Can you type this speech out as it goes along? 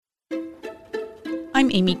I'm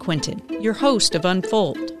Amy Quinton, your host of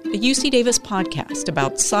Unfold, a UC Davis podcast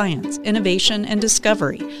about science, innovation, and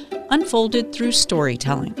discovery, unfolded through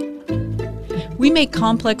storytelling. We make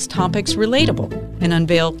complex topics relatable and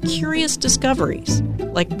unveil curious discoveries,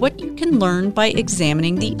 like what you can learn by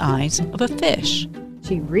examining the eyes of a fish.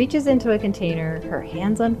 She reaches into a container, her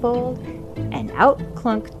hands unfold, and out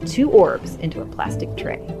clunk 2 orbs into a plastic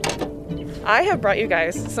tray. I have brought you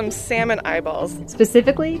guys some salmon eyeballs.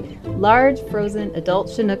 Specifically, large frozen adult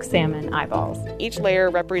Chinook salmon eyeballs. Each layer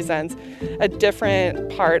represents a different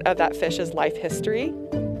part of that fish's life history.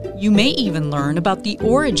 You may even learn about the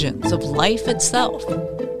origins of life itself.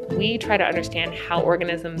 We try to understand how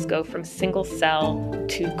organisms go from single cell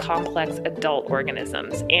to complex adult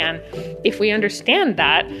organisms. And if we understand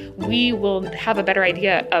that, we will have a better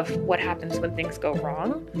idea of what happens when things go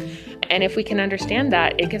wrong. And if we can understand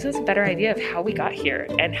that, it gives us a better idea of how we got here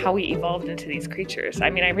and how we evolved into these creatures.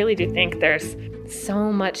 I mean, I really do think there's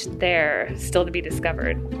so much there still to be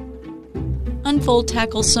discovered. Unfold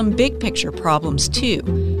tackles some big picture problems too,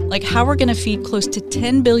 like how we're going to feed close to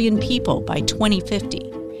 10 billion people by 2050.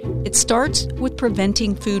 It starts with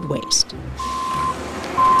preventing food waste.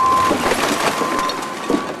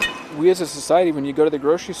 We as a society, when you go to the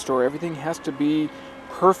grocery store, everything has to be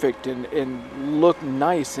perfect and look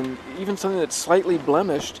nice. And even something that's slightly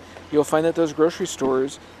blemished, you'll find that those grocery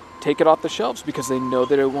stores take it off the shelves because they know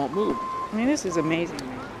that it won't move. I mean, this is amazing.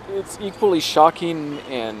 It's equally shocking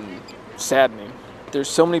and saddening. There's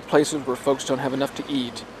so many places where folks don't have enough to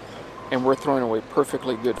eat, and we're throwing away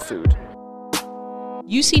perfectly good food.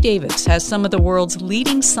 UC Davis has some of the world's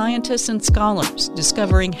leading scientists and scholars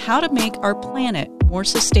discovering how to make our planet more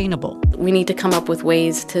sustainable. We need to come up with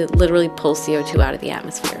ways to literally pull CO2 out of the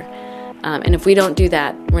atmosphere. And if we don't do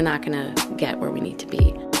that, we're not going to get where we need to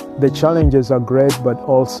be. The challenges are great, but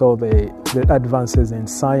also the advances in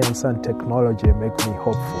science and technology make me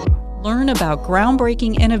hopeful. Learn about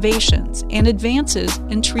groundbreaking innovations and advances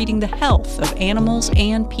in treating the health of animals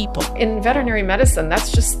and people. In veterinary medicine,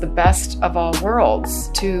 that's just the best of all worlds,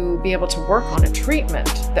 to be able to work on a treatment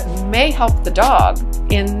that may help the dog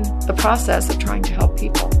in the process of trying to help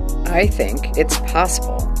people. I think it's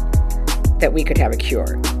possible that we could have a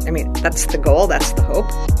cure. I mean, that's the goal, that's the hope.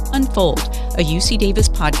 Unfold, a UC Davis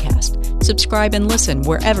podcast. Subscribe and listen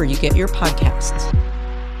wherever you get your podcasts.